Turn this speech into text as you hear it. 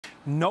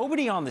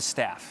Nobody on the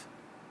staff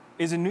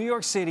is a New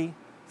York City,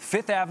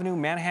 Fifth Avenue,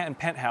 Manhattan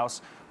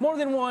penthouse, more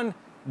than one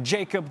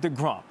Jacob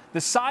deGrom.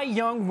 The Cy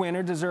Young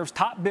winner deserves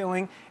top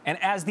billing,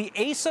 and as the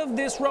ace of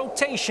this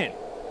rotation,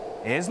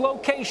 his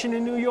location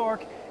in New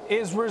York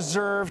is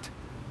reserved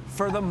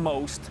for the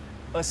most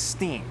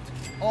esteemed.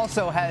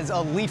 Also has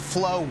elite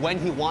flow when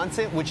he wants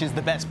it, which is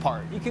the best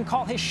part. You can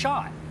call his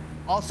shot.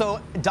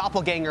 Also,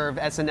 doppelganger of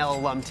SNL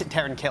alum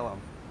Taran Killam.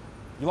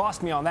 You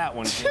lost me on that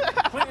one, Jim.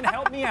 Clinton,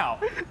 help me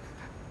out.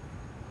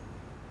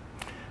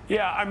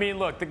 Yeah, I mean,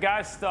 look, the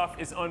guy's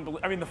stuff is unbelievable.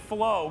 I mean, the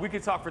flow, we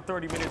could talk for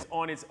 30 minutes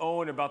on its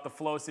own about the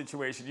flow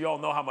situation. You all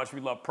know how much we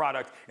love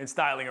product and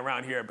styling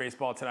around here at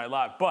Baseball Tonight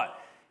Live. But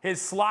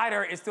his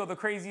slider is still the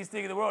craziest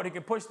thing in the world. He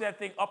can push that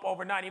thing up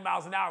over 90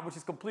 miles an hour, which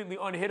is completely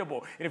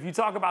unhittable. And if you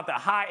talk about the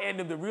high end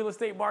of the real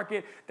estate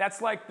market, that's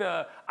like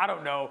the, I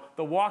don't know,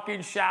 the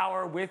walk-in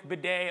shower with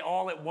bidet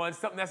all at once,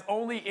 something that's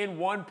only in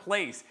one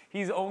place.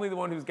 He's only the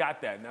one who's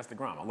got that, and that's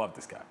deGrom. I love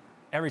this guy.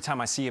 Every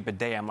time I see a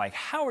bidet, I'm like,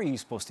 how are you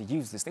supposed to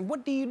use this thing?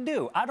 What do you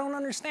do? I don't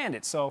understand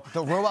it. So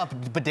the robot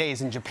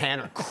bidets in Japan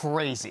are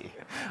crazy.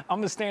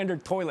 I'm the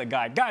standard toilet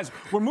guy. Guys,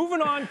 we're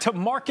moving on to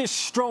Marcus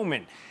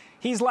Stroman.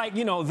 He's like,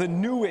 you know, the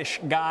newish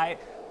guy.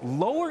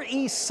 Lower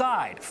East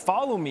Side,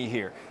 follow me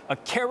here. A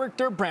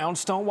character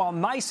brownstone, while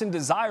nice and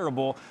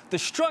desirable, the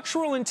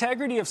structural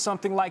integrity of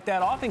something like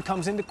that often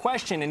comes into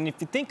question. And if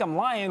you think I'm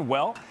lying,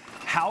 well,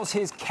 how's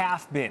his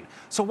calf been?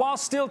 So while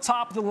still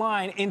top of the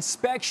line,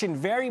 inspection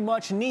very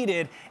much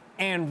needed,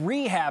 and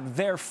rehab,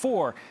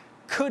 therefore,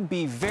 could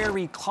be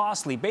very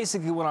costly.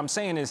 Basically, what I'm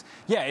saying is,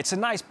 yeah, it's a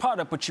nice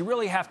product, but you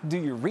really have to do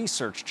your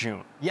research,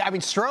 Joon. Yeah, I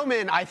mean,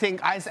 Stroman, I think,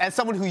 as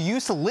someone who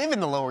used to live in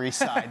the Lower East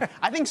Side,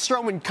 I think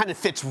Stroman kind of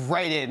fits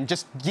right in.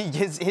 Just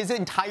his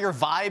entire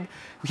vibe,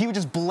 he would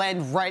just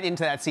blend right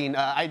into that scene.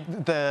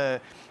 The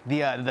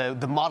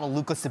model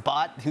Luca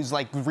Sabat, who's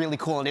like really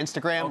cool on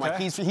Instagram, okay. like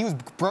he was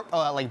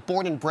like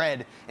born and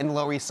bred in the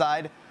Lower East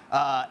Side,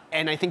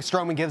 and I think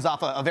Stroman gives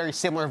off a very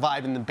similar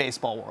vibe in the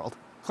baseball world.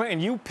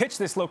 Clinton, you pitched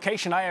this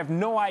location. I have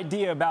no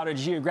idea about it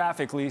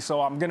geographically,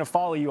 so I'm going to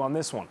follow you on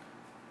this one.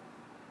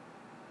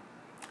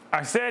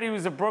 I said he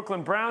was a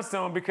Brooklyn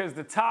brownstone because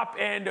the top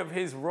end of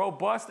his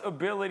robust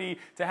ability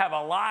to have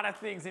a lot of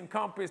things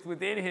encompassed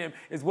within him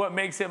is what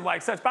makes him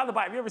like such. By the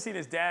way, have you ever seen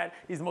his dad?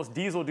 He's the most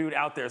diesel dude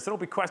out there, so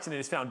don't be questioning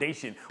his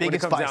foundation when it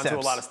comes down to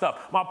a lot of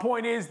stuff. My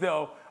point is,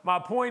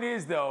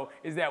 though,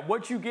 is that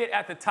what you get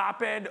at the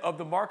top end of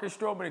the Marcus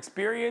Stroman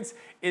experience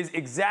is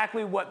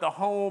exactly what the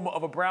home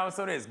of a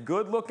brownstone is.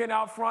 Good looking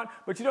out front,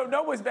 but you don't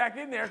know what's back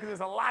in there because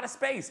there's a lot of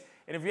space.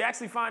 And if you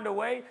actually find a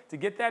way to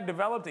get that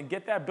developed and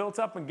get that built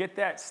up and get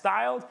that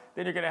styled,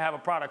 then you're going to have a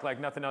product like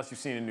nothing else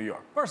you've seen in New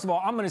York. First of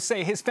all, I'm going to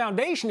say his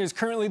foundation is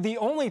currently the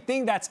only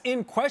thing that's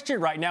in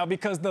question right now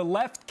because the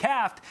left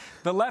calf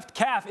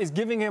is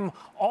giving him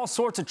all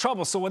sorts of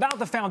trouble. So without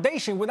the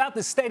foundation, without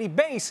the steady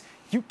base,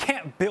 you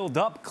can't build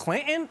up,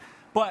 Clinton.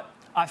 But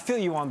I feel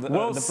you on the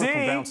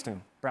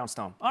Brooklyn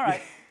brownstone. All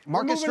right.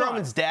 Marcus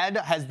Stroman's dad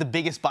has the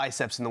biggest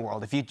biceps in the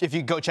world. If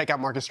you go check out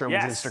Marcus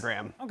Stroman's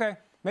Instagram. Okay.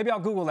 Maybe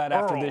I'll Google that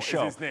after this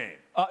show. Is his name.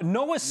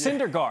 Noah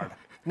Syndergaard.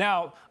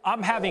 Now,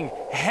 I'm having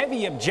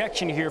heavy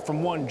objection here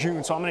from one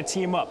Joon, so I'm going to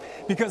tee him up.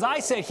 Because I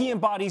said he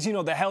embodies, you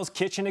know, the Hell's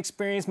Kitchen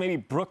experience, maybe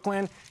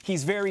Brooklyn.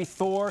 He's very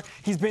Thor.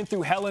 He's been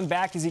through hell and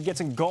back as he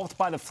gets engulfed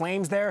by the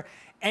flames there.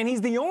 And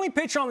he's the only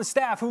pitcher on the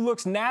staff who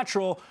looks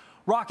natural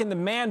rocking the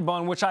man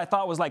bun, which I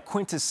thought was like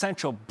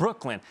quintessential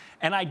Brooklyn.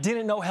 And I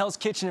didn't know Hell's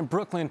Kitchen and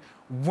Brooklyn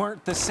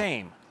weren't the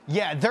same.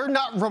 Yeah, they're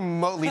not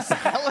remotely.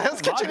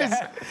 Hell's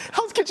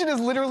Kitchen is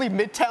literally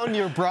Midtown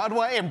near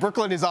Broadway, and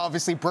Brooklyn is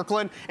obviously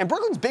Brooklyn. And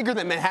Brooklyn's bigger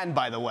than Manhattan,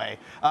 by the way.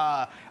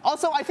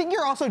 Also, I think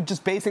you're also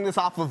just basing this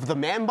off of the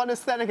man bun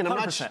aesthetic, and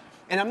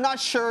I'm not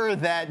sure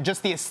that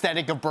just the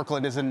aesthetic of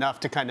Brooklyn is enough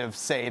to kind of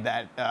say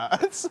that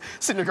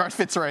Syndergaard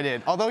fits right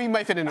in. Although he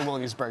might fit in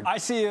Williamsburg. I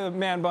see a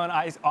man bun,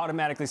 I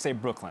automatically say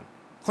Brooklyn.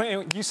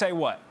 Clinton, you say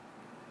what?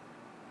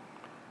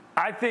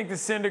 I think the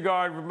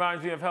Syndergaard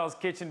reminds me of Hell's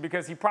Kitchen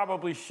because he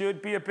probably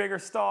should be a bigger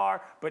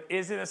star, but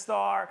isn't a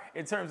star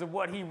in terms of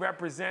what he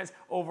represents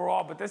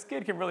overall. But this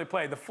kid can really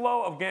play. The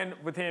flow, again,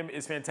 with him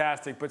is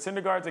fantastic. But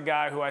Syndergaard's a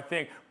guy who I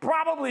think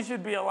probably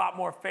should be a lot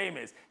more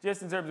famous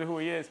just in terms of who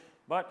he is.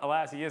 But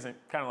alas, he isn't.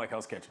 Kind of like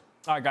Hell's Kitchen.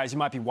 All right, guys, you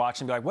might be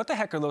watching and be like, what the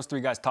heck are those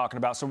three guys talking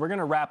about? So we're going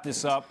to wrap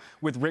this up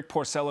with Rick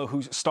Porcello,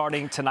 who's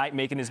starting tonight,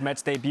 making his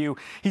Mets debut.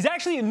 He's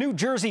actually a New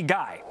Jersey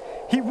guy.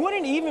 He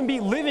wouldn't even be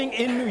living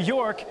in New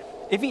York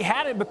if he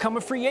hadn't become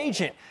a free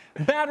agent.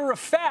 Matter of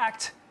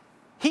fact,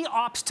 he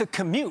opts to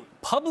commute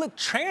public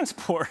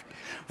transport.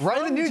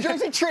 Right in New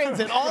Jersey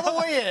Transit all the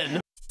way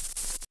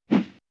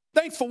in.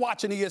 Thanks for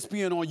watching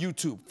ESPN on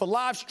YouTube. For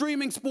live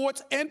streaming,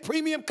 sports, and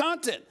premium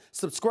content,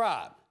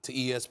 subscribe to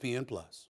ESPN+.